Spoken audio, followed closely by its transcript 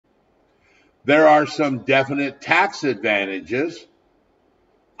There are some definite tax advantages.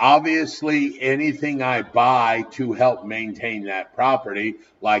 Obviously, anything I buy to help maintain that property,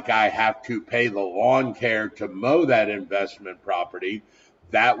 like I have to pay the lawn care to mow that investment property,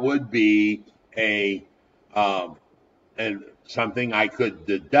 that would be um, something I could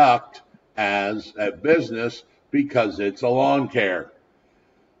deduct as a business because it's a lawn care.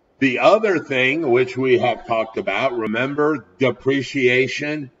 The other thing, which we have talked about, remember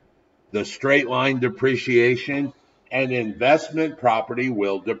depreciation, the straight line depreciation. An investment property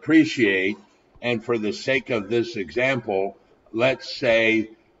will depreciate. And for the sake of this example, let's say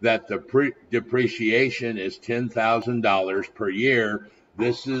that the depreciation is $10,000 per year.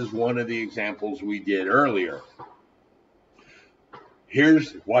 This is one of the examples we did earlier.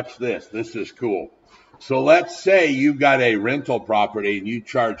 Watch this. This is cool. So let's say you've got a rental property and you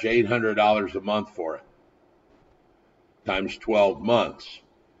charge $800 a month for it. Times 12 months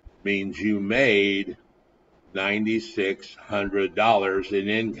means you made $9,600 in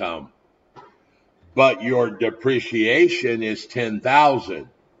income. But your depreciation is $10,000.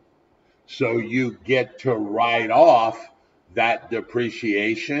 So you get to write off that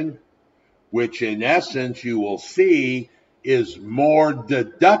depreciation, which in essence you will see is more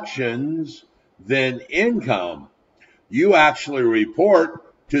deductions than income. You actually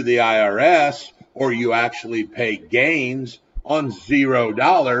report to the IRS, or you actually pay gains on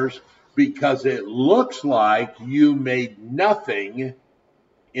 $0 because it looks like you made nothing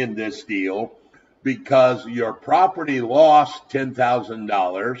in this deal because your property lost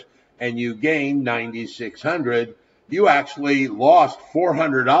 $10,000 and you gained $9,600. You actually lost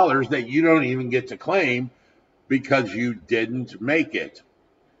 $400 that you don't even get to claim because you didn't make it.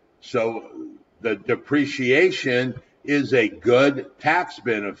 So the depreciation is a good tax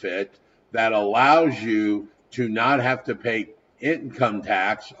benefit that allows you to not have to pay income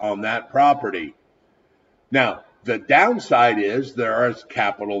tax on that property. Now, the downside is there are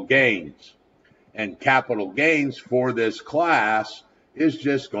capital gains. And capital gains for this class is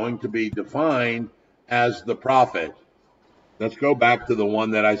just going to be defined as the profit. Let's go back to the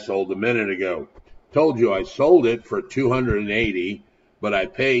one that I sold a minute ago. Told you I sold it for $280, but I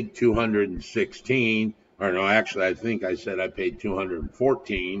paid $216. Or no, actually, I think I said I paid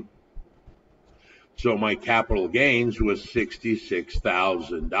 $214. So my capital gains was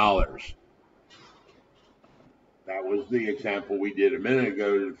 $66,000. That was the example we did a minute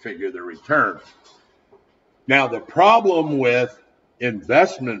ago to figure the return. Now, the problem with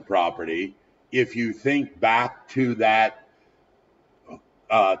investment property, if you think back to that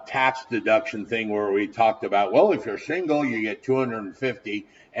tax deduction thing where we talked about, well, if you're single, you get $250,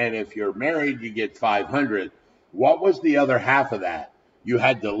 and if you're married, you get $500. What was the other half of that? You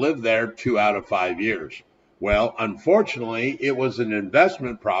had to live there 2 out of 5 years. Well, unfortunately, it was an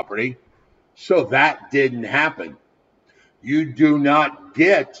investment property, so that didn't happen. You do not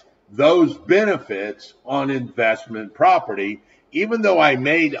get those benefits on investment property. Even though I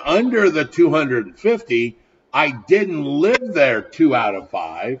made under the 250, I didn't live there 2 out of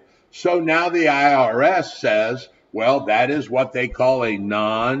 5. So now the IRS says, well, that is what they call a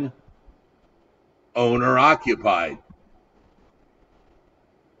non-owner occupied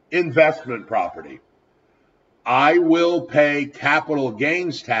investment property. I will pay capital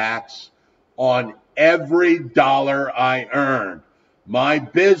gains tax on every dollar I earn. My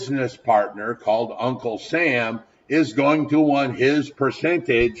business partner, called Uncle Sam, is going to want his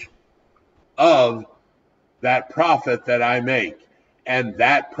percentage of that profit that I make. And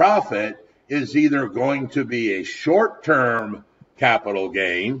that profit is either going to be a short-term capital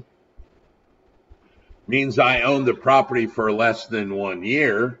gain, means I own the property for less than 1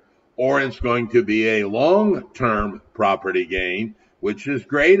 year, or it's going to be a long-term property gain, which is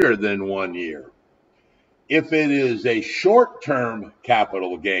greater than 1 year. If it is a short-term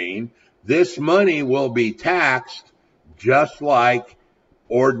capital gain, this money will be taxed just like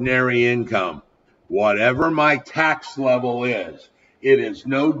ordinary income. Whatever my tax level is, it is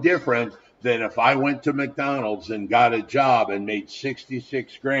no different than if I went to McDonald's and got a job and made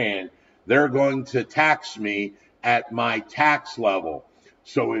 66 grand, they're going to tax me at my tax level.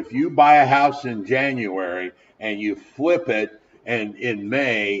 So if you buy a house in January and you flip it and in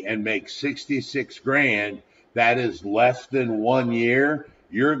May and make 66 grand, that is less than 1 year,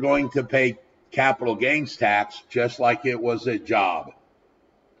 you're going to pay capital gains tax just like it was a job.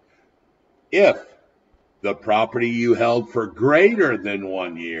 If the property you held for greater than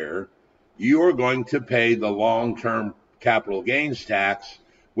 1 year, you are going to pay the long-term capital gains tax,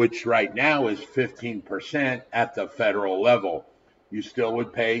 which right now is 15% at the federal level. You still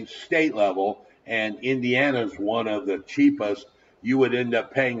would pay state level, and Indiana is one of the cheapest you would end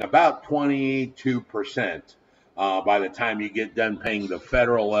up paying about 22% by the time you get done paying the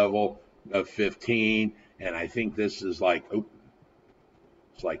federal level of 15. And I think this is like,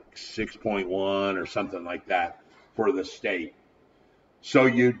 it's like 6.1 or something like that for the state. So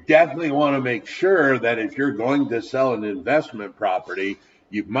you definitely want to make sure that if you're going to sell an investment property,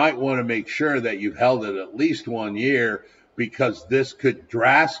 you might want to make sure that you've held it at least 1 year, because this could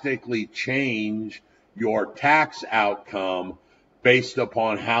drastically change your tax outcome based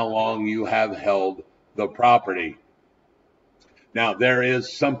upon how long you have held the property. Now, there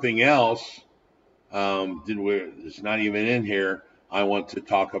is something else, it's not even in here, I want to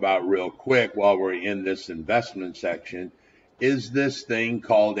talk about real quick while we're in this investment section, is this thing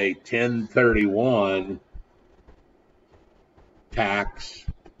called a 1031 tax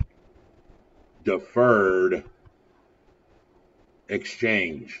deferred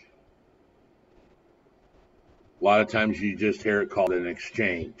exchange. A lot of times you just hear it called an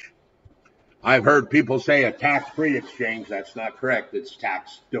exchange. I've heard people say a tax-free exchange. That's not correct. It's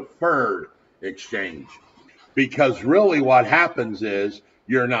tax-deferred exchange. Because really what happens is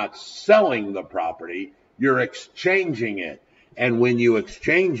you're not selling the property, you're exchanging it. And when you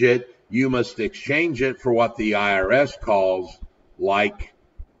exchange it, you must exchange it for what the IRS calls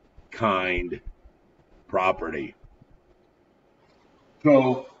like-kind property.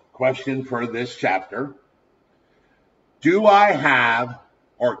 So, question for this chapter. Do I have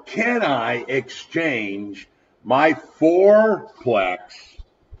or can I exchange my fourplex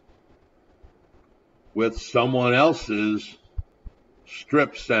with someone else's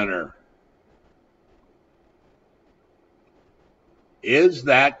strip center? Is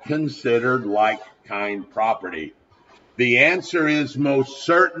that considered like-kind property? The answer is most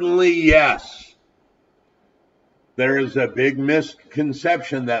certainly yes. There is a big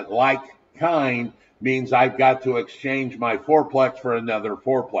misconception that like-kind means I've got to exchange my fourplex for another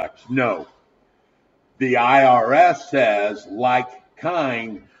fourplex. No. The IRS says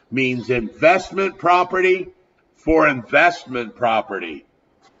like-kind means investment property for investment property.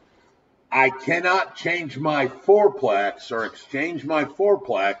 I cannot change my fourplex or exchange my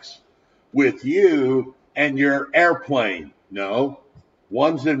fourplex with you and your airplane. No.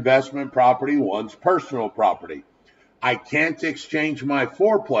 One's investment property, one's personal property. I can't exchange my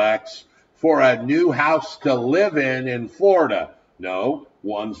fourplex for a new house to live in Florida. No.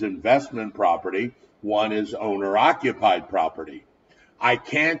 One's investment property, one is owner-occupied property. I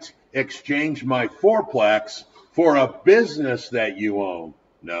can't exchange my fourplex for a business that you own.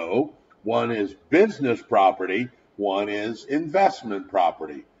 No. One is business property, one is investment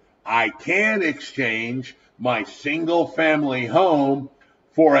property. I can exchange my single family home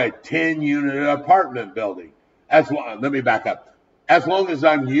for a 10-unit apartment building. Let me back up. As long as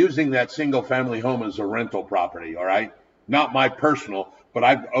I'm using that single family home as a rental property, all right? Not my personal, but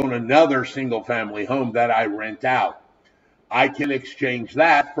I own another single family home that I rent out. I can exchange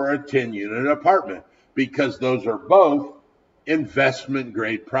that for a 10-unit apartment because those are both investment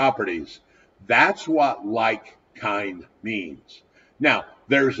grade properties. That's what like-kind means. Now,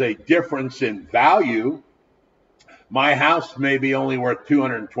 there's a difference in value. My house may be only worth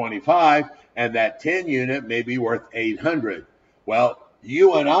 $225, and that 10 unit may be worth $800. Well,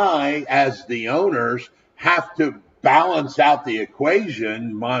 you and I, as the owners, have to balance out the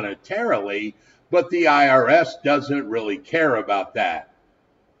equation monetarily, but the IRS doesn't really care about that.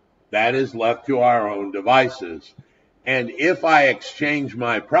 That is left to our own devices. And if I exchange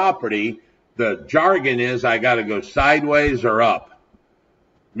my property, the jargon is I got to go sideways or up.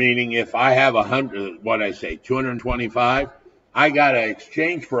 Meaning if I have 225, I got to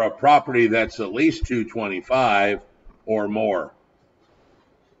exchange for a property that's at least 225 or more.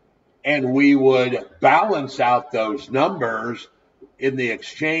 And we would balance out those numbers in the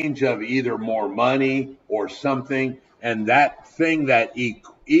exchange of either more money or something. And that thing that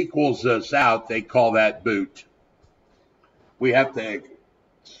equals us out, they call that boot. We have to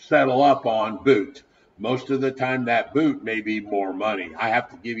settle up on boot. Most of the time that boot may be more money. I have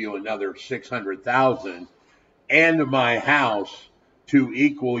to give you another $600,000 and my house to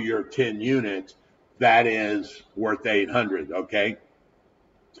equal your 10 units. That is worth $800, okay?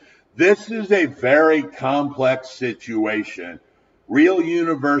 This is a very complex situation. Real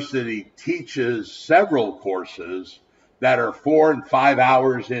University teaches several courses that are 4 and 5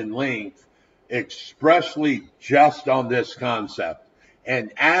 hours in length expressly just on this concept.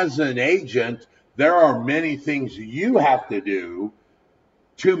 And as an agent, there are many things you have to do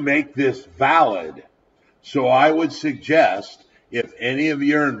to make this valid. So I would suggest if any of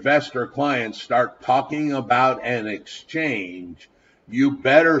your investor clients start talking about an exchange, you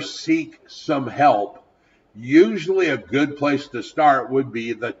better seek some help Usually a good place to start would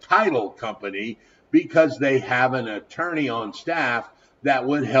be the title company because they have an attorney on staff that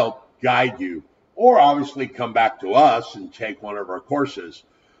would help guide you. Or obviously come back to us and take one of our courses.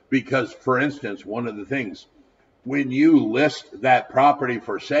 Because, for instance, one of the things, when you list that property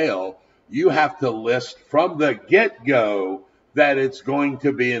for sale, you have to list from the get-go that it's going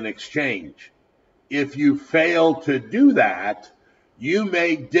to be an exchange. If you fail to do that, you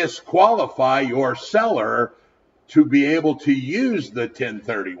may disqualify your seller to be able to use the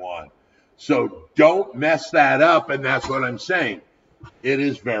 1031. So don't mess that up, and that's what I'm saying. It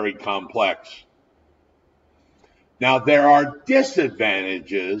is very complex. Now, there are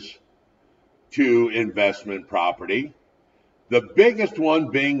disadvantages to investment property. The biggest one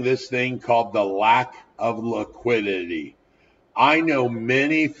being this thing called the lack of liquidity. I know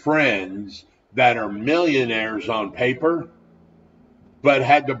many friends that are millionaires on paper, but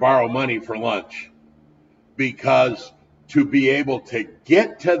had to borrow money for lunch because to be able to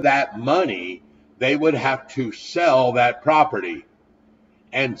get to that money, they would have to sell that property.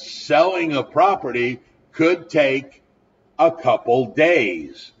 And selling a property could take a couple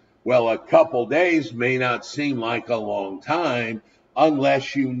days. Well, a couple days may not seem like a long time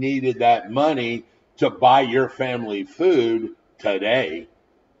unless you needed that money to buy your family food today.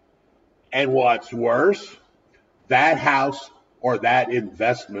 And what's worse, that house or that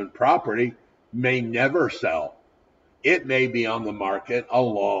investment property may never sell. It may be on the market a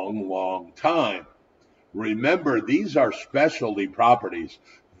long, long time. Remember, these are specialty properties.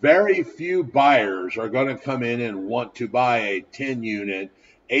 Very few buyers are going to come in and want to buy a 10-unit,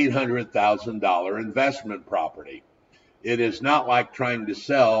 $800,000 investment property. It is not like trying to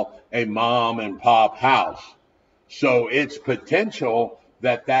sell a mom and pop house. So it's potential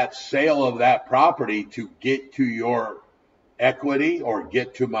that that sale of that property to get to your equity or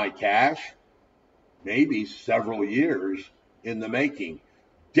get to my cash, maybe several years in the making.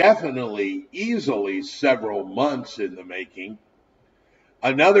 Definitely, easily several months in the making.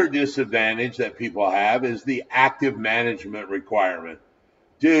 Another disadvantage that people have is the active management requirement.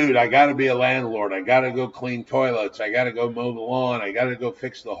 Dude, I got to be a landlord. I got to go clean toilets. I got to go mow the lawn. I got to go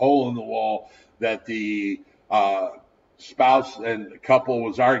fix the hole in the wall that the spouse and couple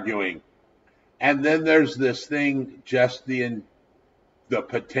was arguing. And then there's this thing, just the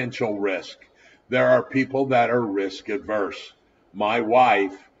potential risk. There are people that are risk adverse. My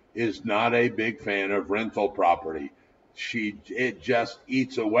wife is not a big fan of rental property. It just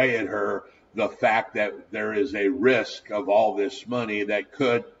eats away at her, the fact that there is a risk of all this money that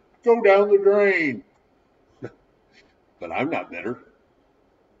could go down the drain. But I'm not bitter.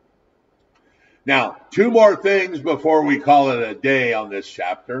 Now, two more things before we call it a day on this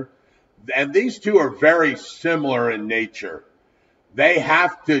chapter. And these two are very similar in nature. They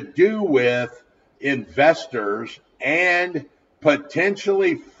have to do with investors and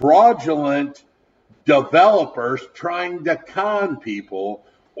potentially fraudulent developers trying to con people,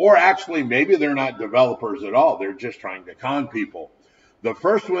 or actually maybe they're not developers at all. They're just trying to con people. The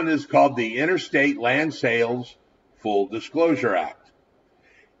first one is called the Interstate Land Sales Full Disclosure Act.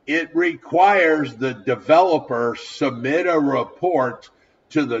 It requires the developer submit a report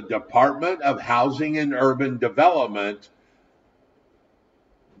to the Department of Housing and Urban Development,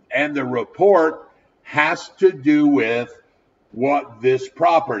 and the report has to do with what this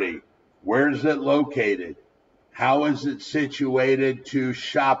property, where is it located, how is it situated to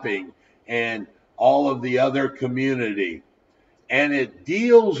shopping and all of the other community. And it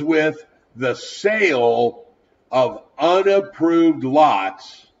deals with the sale of unapproved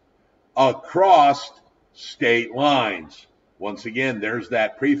lots across state lines. Once again, there's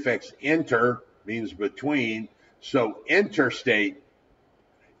that prefix inter, means between. So interstate,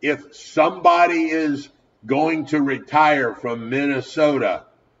 if somebody is going to retire from Minnesota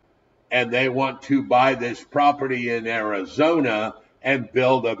and they want to buy this property in Arizona and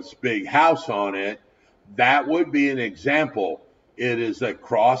build a big house on it, that would be an example. It is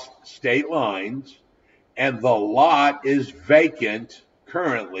across state lines and the lot is vacant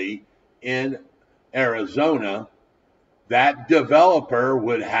currently in Arizona. That developer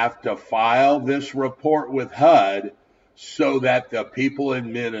would have to file this report with HUD so that the people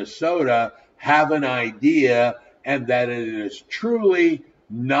in Minnesota have an idea and that it is truly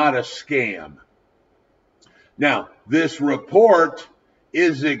not a scam. Now, this report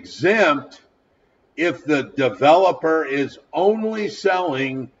is exempt if the developer is only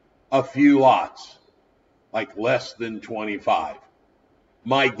selling a few lots, like less than 25.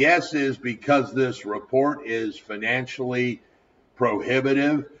 My guess is because this report is financially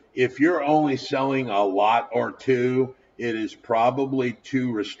prohibitive, if you're only selling a lot or two, it is probably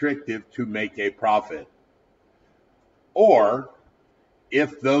too restrictive to make a profit. or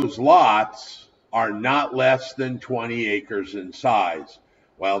if those lots are not less than 20 acres in size.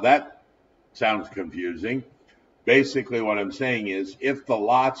 Well, that sounds confusing. Basically, what I'm saying is if the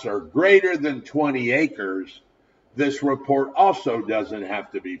lots are greater than 20 acres, this report also doesn't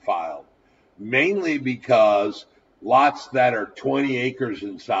have to be filed, mainly because lots that are 20 acres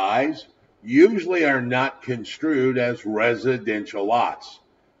in size usually are not construed as residential lots.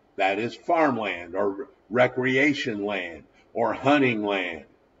 That is farmland or recreation land or hunting land.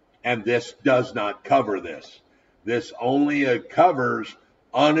 And this does not cover this. This only covers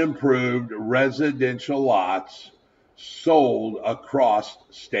unimproved residential lots sold across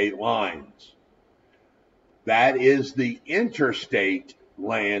state lines. That is the Interstate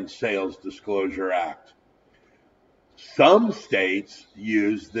Land Sales Disclosure Act. Some states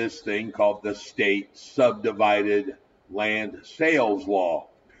use this thing called the State Subdivided Land Sales Law.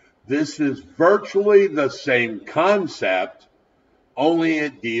 This is virtually the same concept, only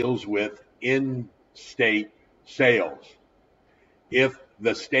it deals with in-state sales. If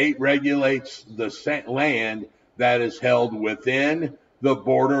the state regulates the land that is held within the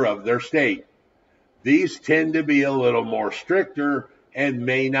border of their state, these tend to be a little more stricter and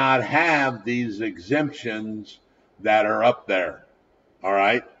may not have these exemptions that are up there. All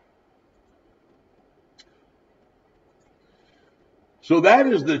right. So that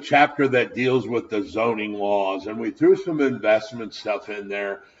is the chapter that deals with the zoning laws, and we threw some investment stuff in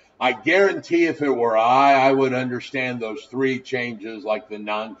there. I guarantee if it were I would understand those three changes, like the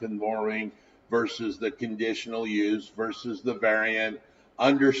non-conforming versus the conditional use versus the variant.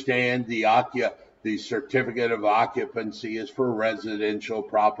 Understand the certificate of occupancy is for residential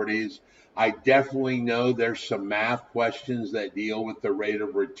properties. I definitely know there's some math questions that deal with the rate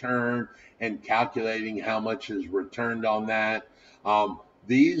of return and calculating how much is returned on that.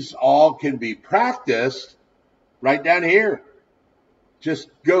 These all can be practiced right down here. Just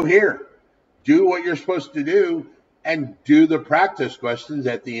go here, do what you're supposed to do, and do the practice questions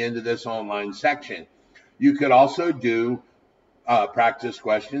at the end of this online section. You could also do practice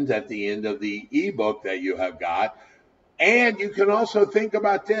questions at the end of the ebook that you have got. And you can also think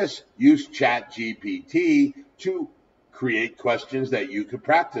about this. Use ChatGPT to create questions that you could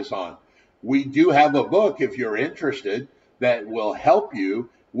practice on. We do have a book, if you're interested, that will help you.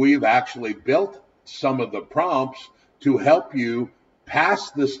 We've actually built some of the prompts to help you pass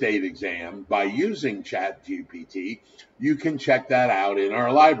the state exam by using ChatGPT. You can check that out in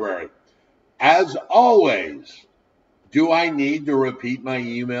our library. As always, do I need to repeat my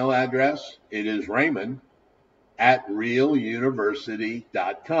email address? It is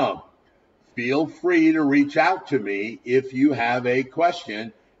Raymond@realuniversity.com. Feel free to reach out to me if you have a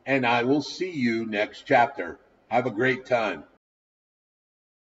question, and I will see you next chapter. Have a great time.